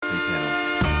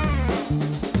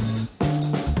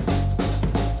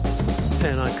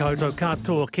Tēnā koutou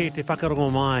katoa ki te whakarongo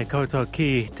mai, koutou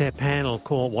ki te panel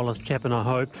ko Wallace Chapman, I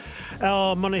hope.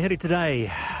 Our manihiri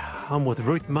today, I'm with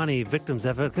Ruth Money, Victims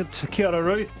Advocate. Kia ora,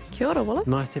 Ruth. Kia ora, Wallace.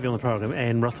 Nice to have you on the program.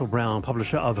 And Russell Brown,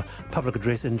 publisher of Public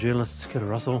Address and journalist. Kia ora,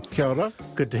 Russell. Kia ora.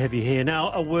 Good to have you here.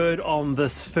 Now, a word on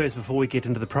this first before we get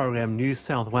into the program. New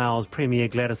South Wales Premier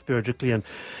Gladys Berejiklian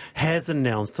has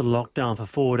announced a lockdown for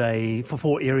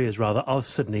 4 areas of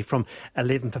Sydney from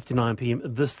 11:59pm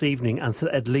this evening until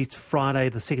at least Friday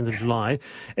the 2nd of July.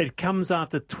 It comes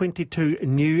after 22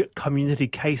 new community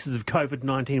cases of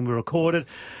COVID-19 were recorded,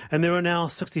 and there are now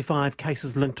 65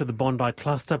 cases linked to the Bondi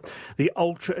cluster. The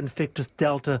ultra-infectious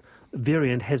Delta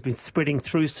variant has been spreading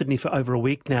through Sydney for over a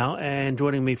week now, and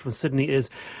joining me from Sydney is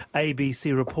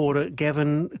ABC reporter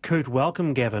Gavin Coote.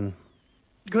 Welcome, Gavin.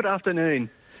 Good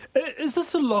afternoon. Is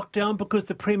this a lockdown because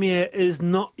the Premier is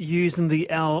not using the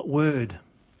L word?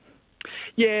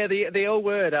 Yeah, the L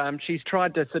word. She's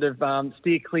tried to sort of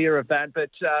steer clear of that, but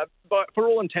for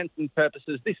all intents and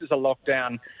purposes, this is a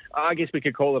lockdown. I guess we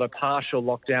could call it a partial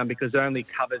lockdown because it only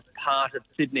covers part of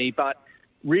Sydney, but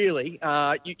really,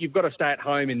 you've got to stay at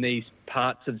home in these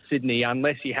parts of Sydney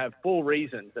unless you have 4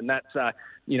 reasons, and that's,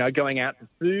 going out for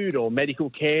food or medical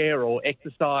care or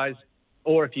exercise,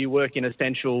 or if you work in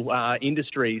essential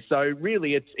industries. So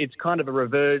really, it's kind of a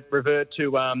revert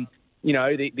to,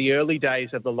 the early days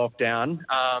of the lockdown.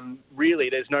 Really,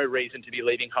 there's no reason to be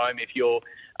leaving home if you're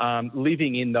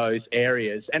living in those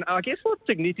areas. And I guess what's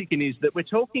significant is that we're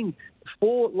talking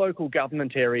 4 local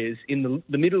government areas in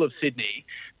the middle of Sydney.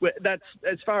 That's,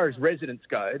 as far as residents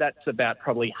go, that's about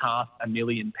probably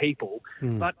 500,000 people.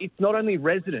 But it's not only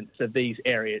residents of these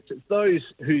areas, it's those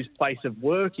whose place of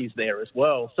work is there as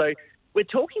well. So we're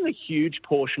talking a huge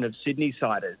portion of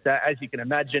Sydney-siders. As you can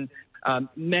imagine,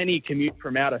 many commute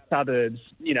from outer suburbs,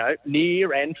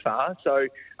 near and far. So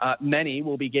many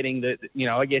will be getting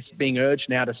being urged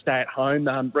now to stay at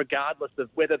home, regardless of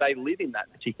whether they live in that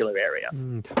particular area.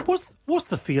 What's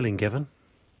the feeling, Gavin?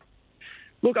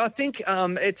 Look, I think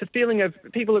it's a feeling of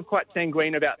people are quite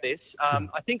sanguine about this.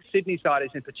 I think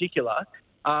Sydney-siders in particular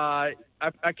are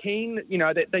keen,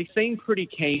 they seem pretty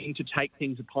keen to take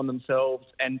things upon themselves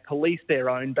and police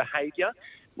their own behaviour.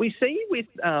 We see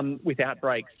with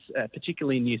outbreaks,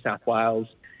 particularly in New South Wales,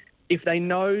 if they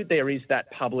know there is that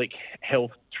public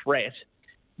health threat,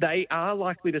 they are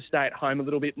likely to stay at home a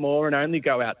little bit more and only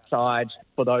go outside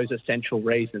for those essential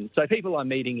reasons. So people are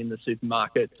meeting in the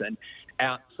supermarkets and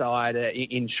outside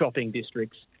in shopping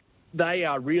districts. They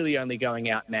are really only going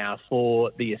out now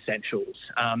for the essentials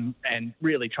and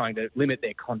really trying to limit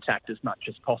their contact as much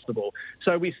as possible.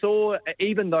 So we saw,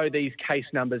 even though these case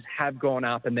numbers have gone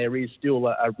up and there is still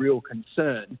a real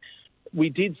concern, we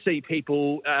did see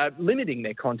people limiting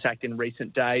their contact in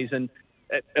recent days, and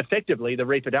effectively the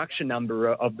reproduction number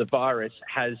of the virus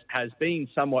has been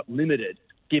somewhat limited,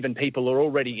 given people are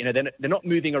already, they're not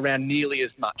moving around nearly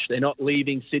as much. They're not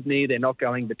leaving Sydney. They're not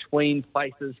going between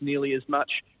places nearly as much.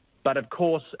 But of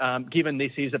course, given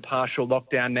this is a partial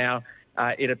lockdown now,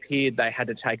 it appeared they had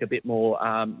to take a bit more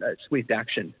swift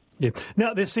action. Yeah.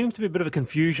 Now, there seems to be a bit of a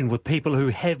confusion with people who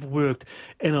have worked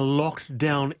in a locked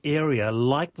down area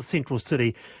like the central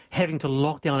city having to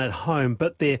lock down at home,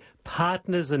 but their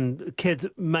partners and kids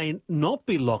may not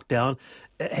be locked down.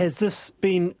 Has this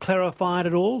been clarified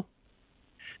at all?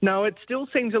 No, it still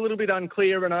seems a little bit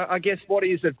unclear, and I guess what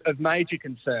is of major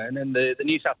concern, and the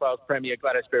New South Wales Premier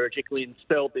Gladys Berejiklian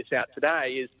spelled this out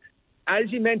today, is,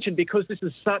 as you mentioned, because this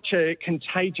is such a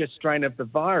contagious strain of the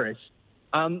virus,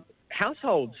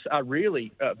 households are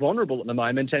really vulnerable at the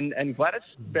moment, and Gladys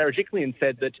Berejiklian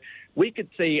said that we could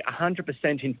see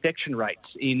 100% infection rates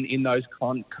in those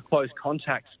close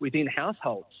contacts within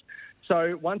households.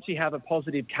 So once you have a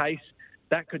positive case,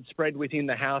 that could spread within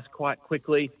the house quite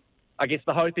quickly. I guess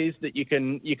the hope is that you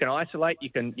can isolate,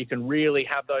 you can really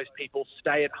have those people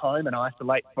stay at home and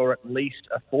isolate for at least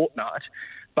a fortnight.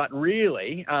 But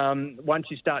really, once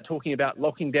you start talking about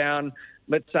locking down,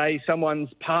 let's say someone's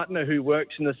partner who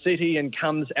works in the city and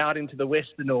comes out into the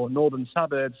western or northern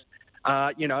suburbs,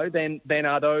 then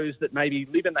are those that maybe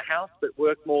live in the house but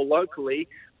work more locally.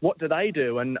 What do they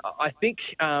do? And I think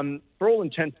for all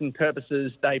intents and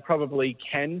purposes, they probably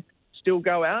can still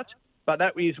go out. But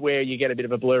that is where you get a bit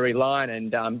of a blurry line,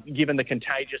 and given the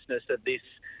contagiousness of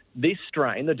this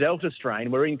strain, the Delta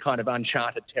strain, we're in kind of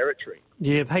uncharted territory.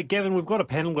 Yeah. Hey, Gavin, we've got a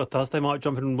panel with us. They might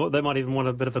jump in. They might even want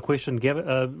a bit of a question. Gavin,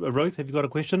 Ruth, have you got a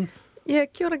question? Yeah,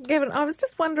 kia ora, Gavin. I was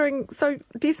just wondering, so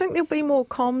do you think there'll be more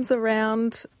comms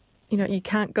around, you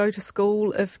can't go to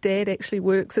school if Dad actually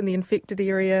works in the infected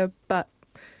area, but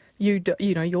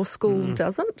your school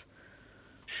doesn't?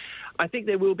 I think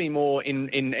there will be more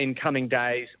in coming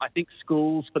days. I think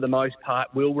schools, for the most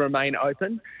part, will remain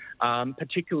open,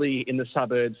 particularly in the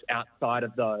suburbs outside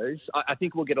of those. I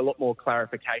think we'll get a lot more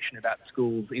clarification about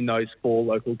schools in those 4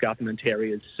 local government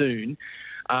areas soon.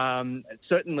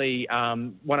 Certainly,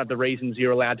 one of the reasons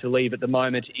you're allowed to leave at the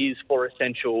moment is for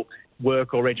essential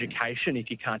work or education if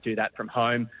you can't do that from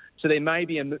home. So there may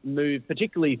be a move,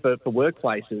 particularly for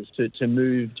workplaces, to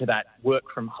move to that work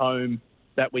from home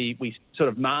that we sort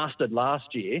of mastered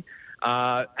last year.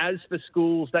 As for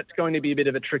schools, that's going to be a bit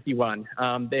of a tricky one.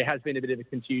 There has been a bit of a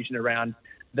confusion around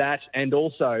that, and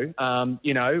also,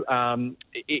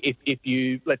 if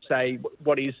you, let's say,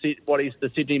 what is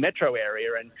the Sydney metro area,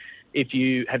 and if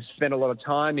you have spent a lot of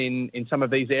time in some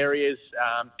of these areas,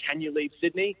 can you leave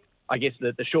Sydney? I guess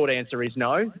the short answer is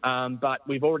no, but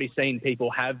we've already seen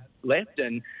people have left,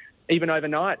 and even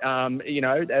overnight,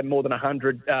 more than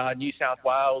 100 New South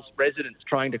Wales residents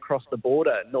trying to cross the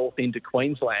border north into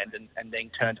Queensland and then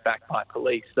turned back by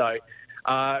police. So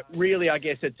really, I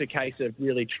guess it's a case of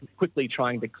really quickly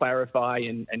trying to clarify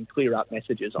and clear up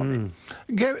messages on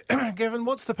it. Gavin,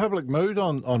 what's the public mood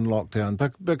on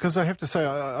lockdown? Because I have to say,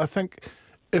 I think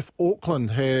if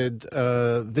Auckland had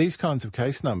these kinds of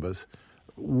case numbers,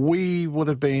 we would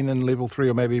have been in level 3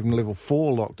 or maybe even level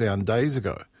 4 lockdown days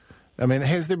ago. I mean,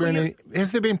 has there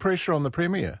been pressure on the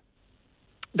Premier?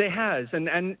 There has,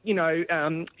 and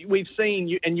we've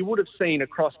seen, and you would have seen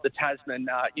across the Tasman,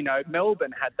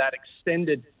 Melbourne had that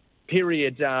extended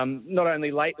period, not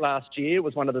only late last year,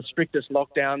 was one of the strictest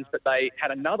lockdowns, but they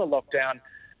had another lockdown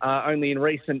only in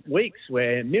recent weeks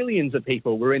where millions of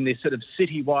people were in this sort of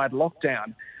citywide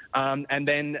lockdown. And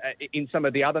then in some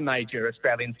of the other major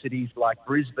Australian cities like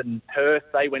Brisbane, Perth,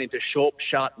 they went into short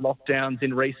lockdowns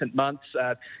in recent months.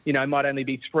 Might only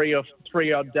be three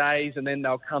odd days, and then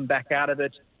they'll come back out of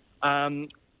it.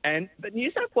 But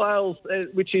New South Wales,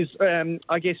 which is,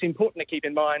 I guess, important to keep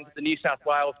in mind, the New South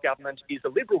Wales government is a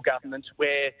Liberal government,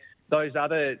 where those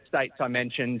other states I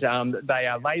mentioned, they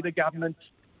are Labor governments.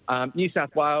 New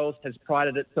South Wales has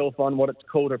prided itself on what it's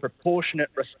called a proportionate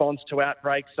response to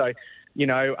outbreaks. So,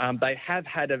 they have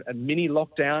had a mini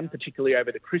lockdown, particularly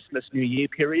over the Christmas New Year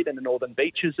period in the northern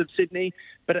beaches of Sydney,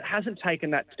 but it hasn't taken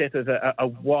that step of a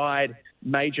wide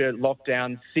major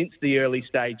lockdown since the early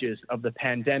stages of the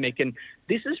pandemic. And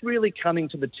this is really coming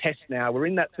to the test now. We're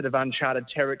in that sort of uncharted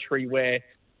territory where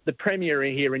the Premier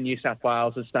here in New South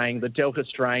Wales is saying the Delta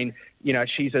strain,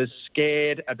 she's as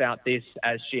scared about this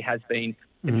as she has been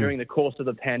during the course of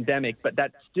the pandemic, but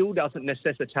that still doesn't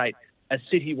necessitate a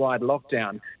citywide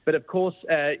lockdown. But of course,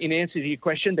 in answer to your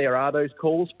question, there are those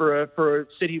calls for a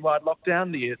citywide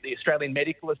lockdown. The Australian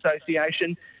Medical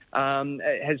Association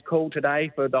has called today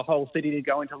for the whole city to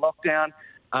go into lockdown.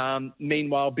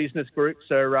 Meanwhile, business groups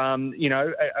are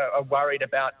worried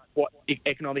about what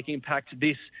economic impact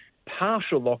this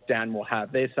partial lockdown will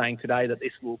have. They're saying today that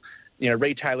this will,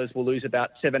 retailers will lose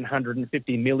about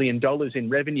 $750 million in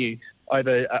revenue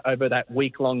over that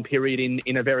week-long period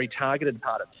in a very targeted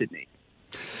part of Sydney.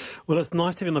 Well, it's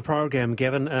nice to have you on the program,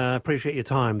 Gavin. Appreciate your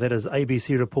time. That is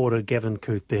ABC reporter Gavin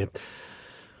Coote there.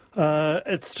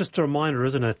 It's just a reminder,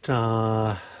 isn't it,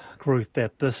 Ruth,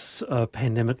 that this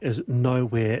pandemic is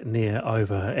nowhere near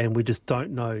over, and we just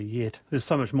don't know yet. There's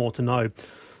so much more to know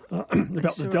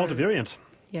about this Delta variant.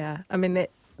 Yeah, I mean, that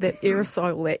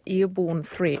aerosol, that airborne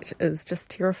threat is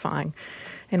just terrifying.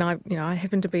 And I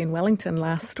happened to be in Wellington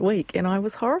last week, and I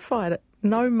was horrified at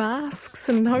no masks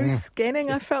and no scanning.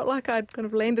 I felt like I'd kind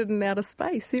of landed in outer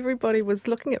space. Everybody was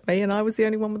looking at me, and I was the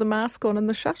only one with a mask on in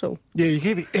the shuttle. Yeah,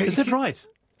 is that right?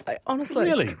 Honestly.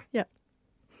 Really? Yeah.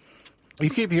 You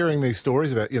keep hearing these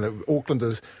stories about,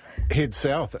 Aucklanders head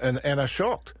south and are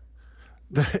shocked.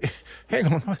 Hang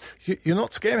on, you're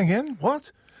not scanning in?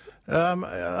 What?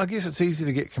 I guess it's easy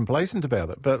to get complacent about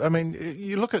it, but I mean,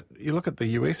 you look at the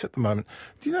US at the moment.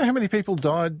 Do you know how many people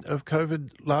died of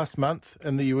COVID last month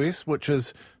in the US, which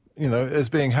is, is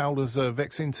being hailed as a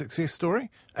vaccine success story?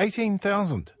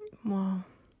 18,000. Wow.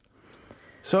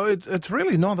 So it's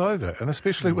really not over, and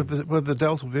especially with the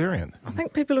Delta variant. I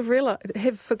think people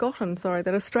have forgotten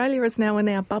that Australia is now in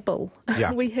our bubble.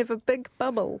 Yeah. We have a big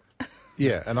bubble.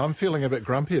 Yeah, and I'm feeling a bit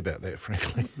grumpy about that,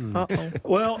 frankly. Uh-oh.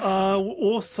 Well,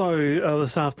 also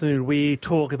this afternoon we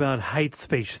talk about hate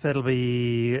speech.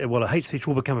 Hate speech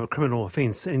will become a criminal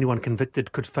offence. Anyone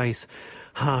convicted could face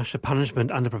harsher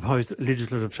punishment under proposed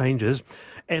legislative changes.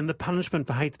 And the punishment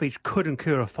for hate speech could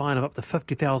incur a fine of up to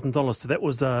 $50,000. So that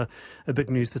was a big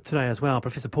news today as well.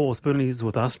 Professor Paul Spoonley is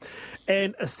with us.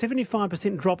 And a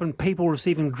 75% drop in people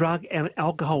receiving drug and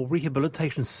alcohol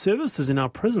rehabilitation services in our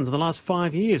prisons in the last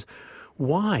 5 years.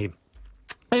 Why?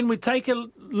 And we take a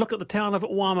look at the town of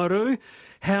Wamaru,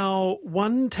 how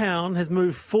one town has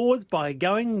moved forwards by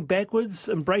going backwards,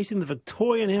 embracing the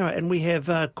Victorian era. And we have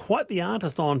quite the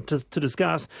artist on to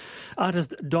discuss.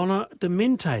 Artist Donna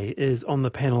Demente is on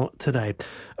the panel today.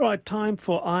 All right, time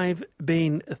for I've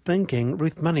Been Thinking.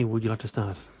 Ruth Money, would you like to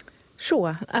start?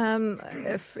 Sure.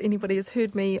 If anybody has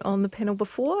heard me on the panel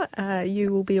before,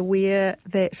 you will be aware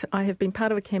that I have been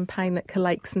part of a campaign that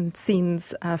collates and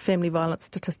sends family violence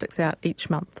statistics out each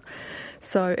month.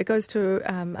 So it goes to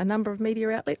a number of media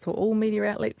outlets, or all media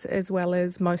outlets, as well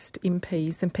as most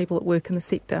MPs and people that work in the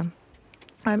sector.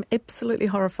 I'm absolutely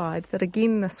horrified that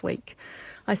again this week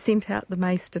I sent out the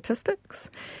May statistics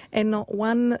and not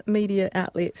one media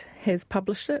outlet has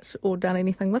published it or done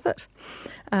anything with it.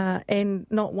 And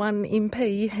not one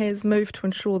MP has moved to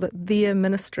ensure that their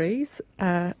ministries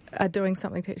are doing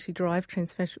something to actually drive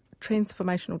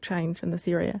transformational change in this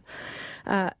area.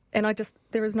 And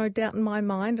there is no doubt in my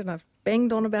mind, and I've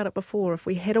banged on about it before, if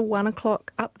we had a 1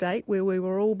 o'clock update where we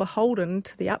were all beholden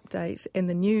to the update and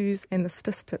the news and the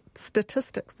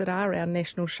statistics that are our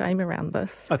national shame around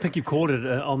this. I think you called it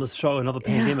on this show another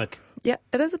pandemic. Yeah,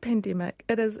 it is a pandemic.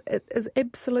 It is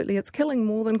absolutely, it's killing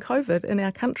more than COVID in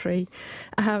our country.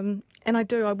 And I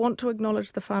want to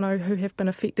acknowledge the whānau who have been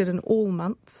affected in all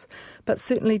months, but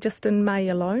certainly just in May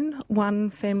alone,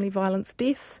 1 family violence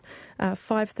death,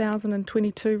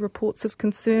 5,022 reports of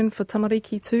concern for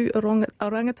tamariki to oranga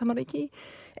tamariki,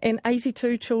 and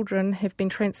 82 children have been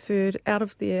transferred out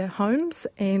of their homes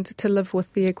and to live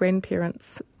with their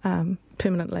grandparents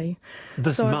permanently.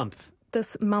 This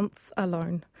month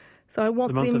alone. So I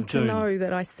want them to know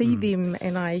that I see them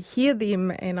and I hear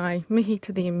them and I mihi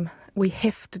to them. We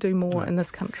have to do more in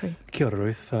this country. Kia ora,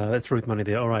 Ruth. That's Ruth Money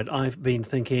there. All right, I've been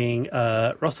thinking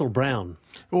Russell Brown.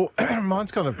 Well,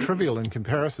 mine's kind of trivial in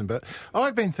comparison, but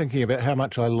I've been thinking about how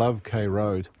much I love K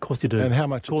Road. Of course you do. And how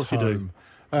much it's home.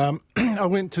 I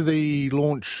went to the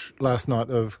launch last night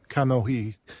of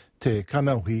Kanohi, the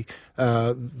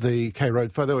K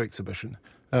Road photo exhibition.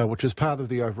 Which is part of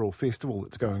the overall festival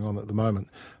that's going on at the moment.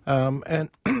 And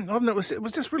I don't know, it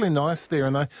was just really nice there.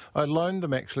 And I loaned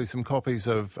them actually some copies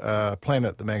of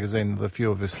Planet, the magazine that a few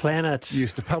of us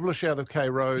used to publish out of K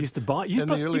Road in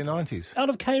the early 90s. Out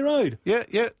of K Road? Yeah.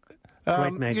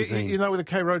 Great magazine. You know where the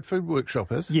K Road Food Workshop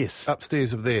is? Yes.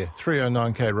 Upstairs of there,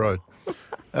 309 K Road.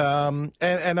 And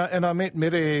I met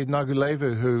Mere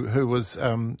Nagulevu, who was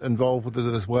involved with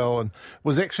it as well, and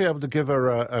was actually able to give her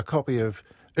a copy of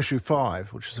Issue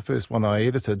 5, which is the first one I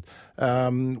edited,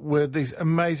 with these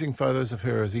amazing photos of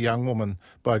her as a young woman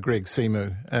by Greg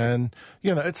Simu. And,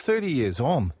 it's 30 years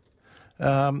on.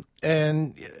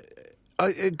 And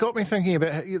it got me thinking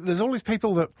about, there's all these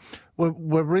people that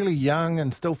were really young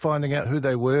and still finding out who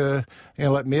they were,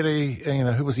 like Mary,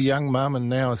 who was a young mum and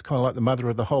now is kind of like the mother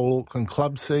of the whole Auckland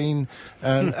club scene.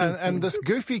 And this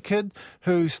goofy kid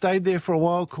who stayed there for a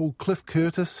while called Cliff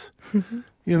Curtis.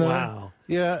 Wow.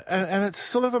 Yeah, and it's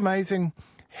sort of amazing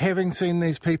having seen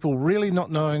these people really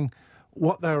not knowing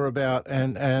what they were about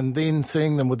and then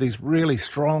seeing them with these really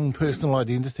strong personal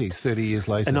identities 30 years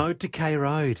later. An ode to K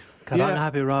Road,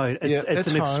 Karangahape Road. It's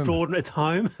an extraordinary... It's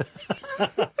home.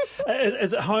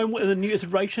 Is it home in the new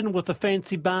iteration with the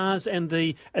fancy bars and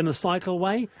the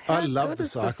cycleway? I love the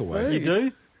cycleway. You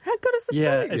do? How good is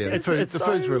the food? The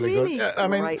food's really good. Yeah, I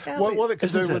mean, what it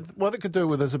could do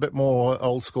with is a bit more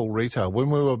old school retail.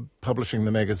 When we were publishing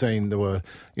the magazine, there was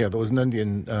an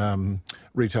Indian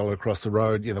retailer across the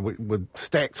road, with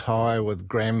stacked high with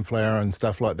gram flour and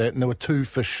stuff like that, and there were 2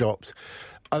 fish shops.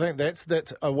 I think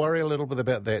I worry a little bit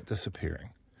about that disappearing.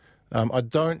 I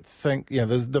don't think,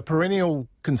 the perennial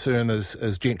concern is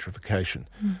gentrification,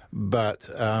 but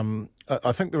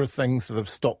I think there are things that have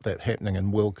stopped that happening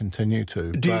and will continue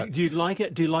to. Do you like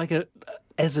it? Do you like it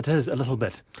as it is a little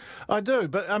bit? I do,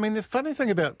 but I mean the funny thing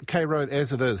about K Road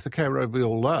as it is, the K Road we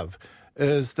all love,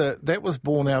 is that was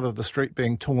born out of the street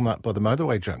being torn up by the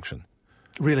motorway junction.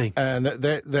 Really, and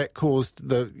that caused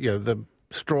the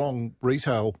strong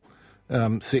retail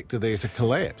sector there to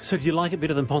collapse. So do you like it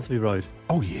better than Ponsonby Road?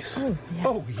 Oh yes.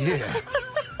 Oh yeah.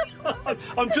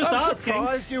 I'm asking.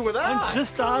 Surprised you with that. I'm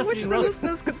just asking. I wish the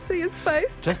listeners could see his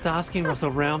face. Just asking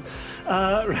Russell Brown.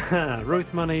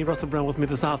 Ruth Money, Russell Brown with me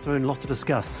this afternoon. Lots to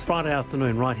discuss. Friday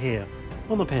afternoon right here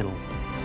on the panel.